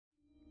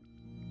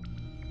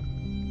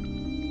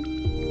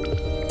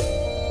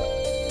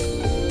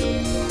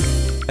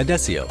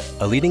Adesio,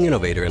 a leading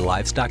innovator in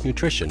livestock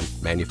nutrition,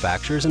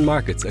 manufactures and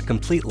markets a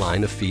complete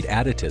line of feed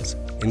additives,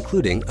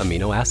 including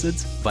amino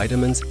acids,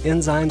 vitamins,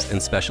 enzymes,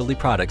 and specialty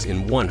products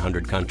in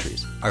 100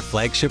 countries. Our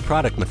flagship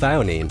product,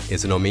 methionine,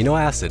 is an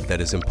amino acid that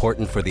is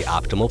important for the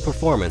optimal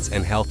performance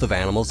and health of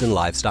animals in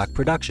livestock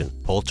production,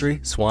 poultry,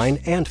 swine,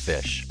 and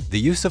fish. The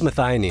use of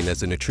methionine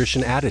as a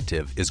nutrition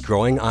additive is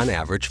growing on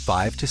average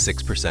 5 to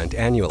 6%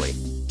 annually.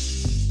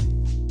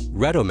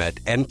 Rhodimet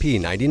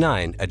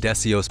NP99,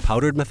 Adesio's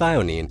powdered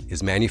methionine,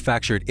 is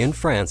manufactured in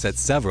France at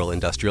several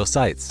industrial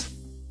sites.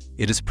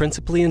 It is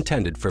principally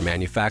intended for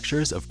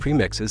manufacturers of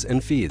premixes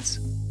and feeds.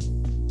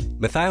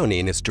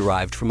 Methionine is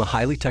derived from a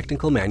highly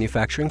technical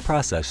manufacturing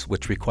process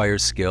which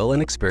requires skill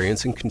and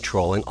experience in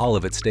controlling all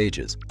of its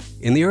stages.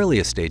 In the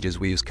earliest stages,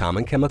 we use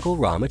common chemical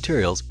raw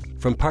materials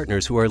from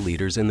partners who are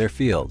leaders in their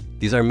field.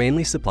 These are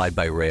mainly supplied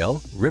by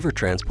rail, river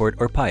transport,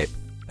 or pipe.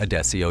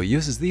 Adesio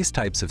uses these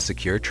types of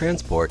secure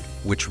transport,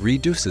 which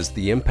reduces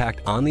the impact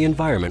on the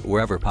environment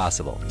wherever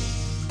possible.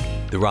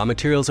 The raw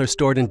materials are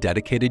stored in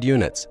dedicated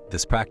units.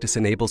 This practice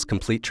enables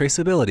complete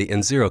traceability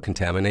and zero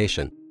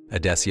contamination.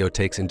 Adesio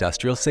takes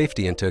industrial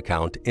safety into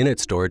account in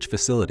its storage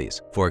facilities.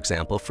 For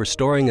example, for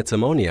storing its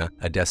ammonia,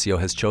 Adesio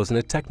has chosen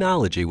a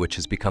technology which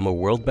has become a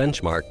world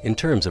benchmark in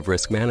terms of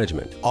risk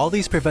management. All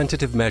these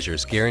preventative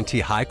measures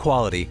guarantee high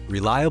quality,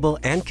 reliable,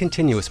 and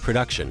continuous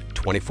production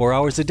 24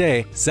 hours a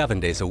day, 7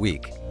 days a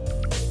week.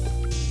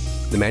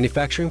 The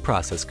manufacturing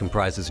process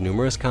comprises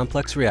numerous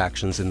complex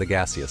reactions in the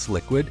gaseous,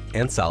 liquid,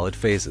 and solid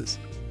phases.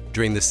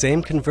 During the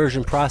same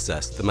conversion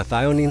process, the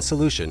methionine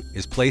solution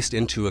is placed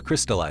into a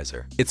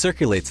crystallizer. It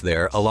circulates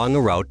there along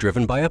a route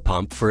driven by a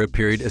pump for a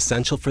period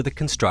essential for the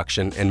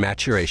construction and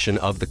maturation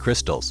of the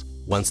crystals.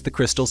 Once the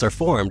crystals are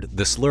formed,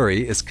 the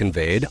slurry is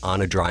conveyed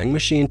on a drying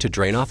machine to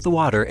drain off the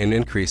water and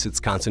increase its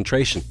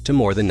concentration to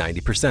more than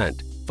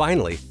 90%.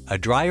 Finally, a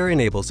dryer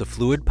enables a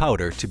fluid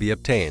powder to be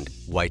obtained,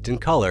 white in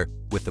color,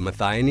 with the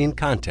methionine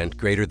content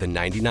greater than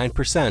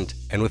 99%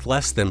 and with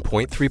less than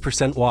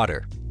 0.3%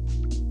 water.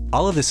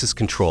 All of this is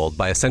controlled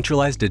by a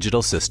centralized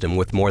digital system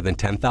with more than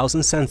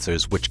 10,000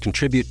 sensors which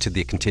contribute to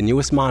the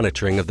continuous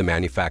monitoring of the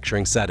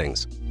manufacturing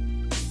settings.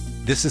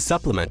 This is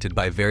supplemented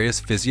by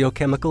various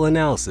physiochemical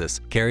analysis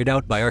carried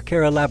out by our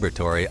Cara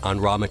laboratory on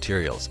raw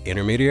materials,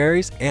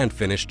 intermediaries, and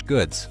finished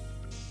goods.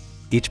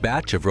 Each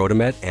batch of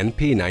Rhodimet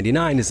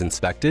NP99 is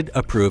inspected,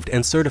 approved,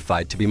 and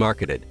certified to be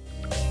marketed.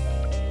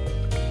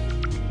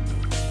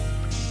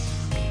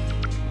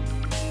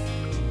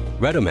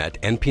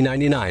 Rhodimet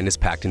NP99 is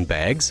packed in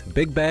bags,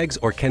 big bags,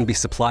 or can be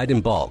supplied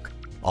in bulk.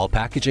 All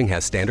packaging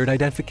has standard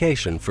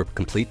identification for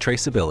complete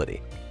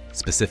traceability.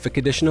 Specific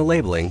additional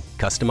labeling,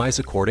 customized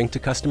according to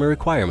customer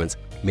requirements,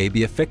 may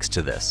be affixed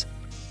to this.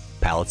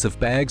 Pallets of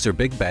bags or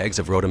big bags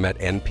of Rhodimet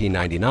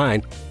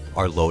NP99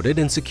 are loaded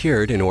and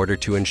secured in order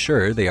to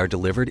ensure they are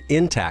delivered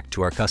intact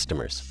to our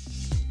customers.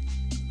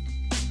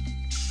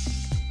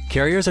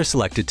 Carriers are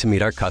selected to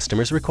meet our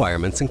customers'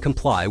 requirements and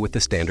comply with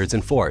the standards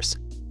in force.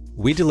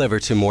 We deliver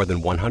to more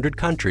than 100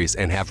 countries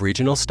and have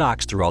regional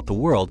stocks throughout the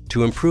world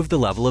to improve the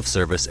level of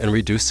service and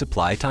reduce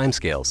supply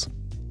timescales.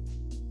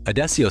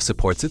 Adesio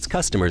supports its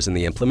customers in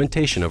the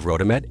implementation of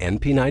Rhodimet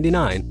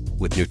NP99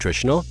 with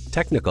nutritional,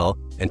 technical,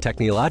 and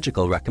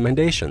technological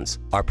recommendations.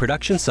 Our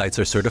production sites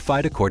are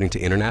certified according to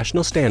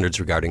international standards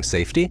regarding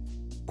safety,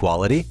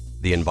 quality,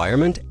 the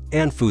environment,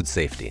 and food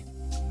safety.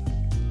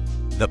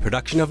 The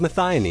production of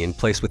methionine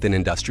placed within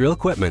industrial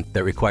equipment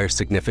that requires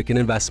significant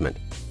investment.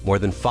 More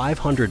than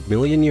 500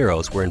 million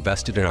euros were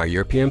invested in our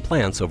European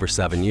plants over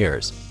 7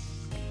 years.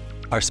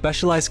 Our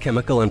specialized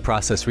chemical and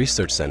process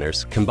research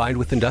centers, combined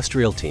with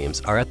industrial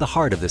teams, are at the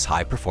heart of this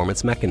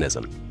high-performance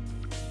mechanism.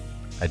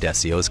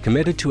 Adesio is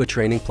committed to a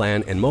training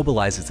plan and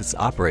mobilizes its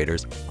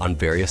operators on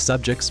various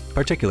subjects,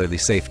 particularly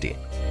safety.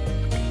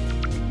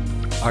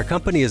 Our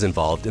company is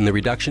involved in the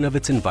reduction of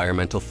its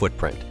environmental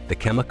footprint. The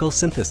chemical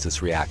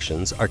synthesis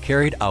reactions are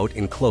carried out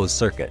in closed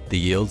circuit. The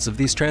yields of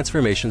these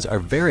transformations are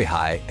very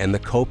high and the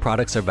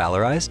co-products are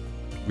valorized,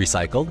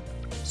 recycled,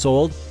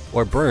 sold,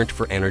 or burnt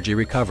for energy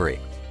recovery.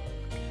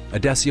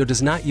 Adesio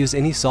does not use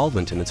any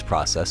solvent in its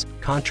process,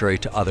 contrary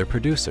to other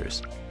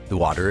producers. The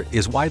water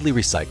is widely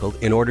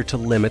recycled in order to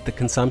limit the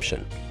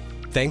consumption.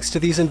 Thanks to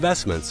these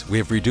investments, we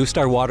have reduced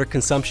our water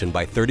consumption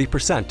by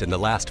 30% in the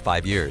last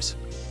 5 years.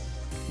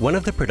 One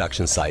of the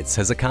production sites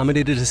has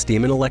accommodated a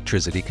steam and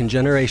electricity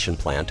cogeneration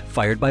plant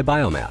fired by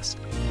biomass.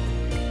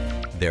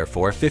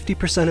 Therefore,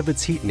 50% of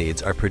its heat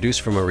needs are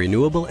produced from a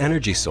renewable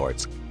energy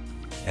source,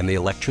 and the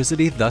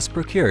electricity thus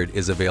procured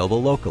is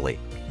available locally.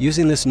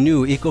 Using this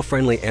new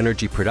eco-friendly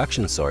energy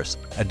production source,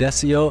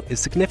 Adesio is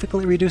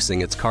significantly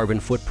reducing its carbon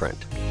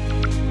footprint.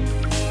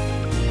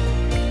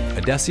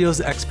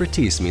 Adesio's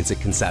expertise means it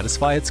can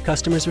satisfy its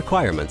customers'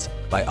 requirements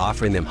by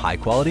offering them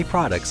high-quality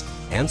products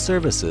and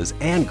services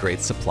and great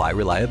supply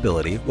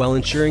reliability while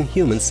ensuring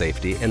human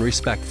safety and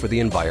respect for the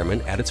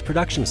environment at its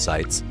production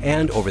sites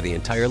and over the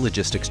entire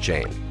logistics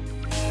chain.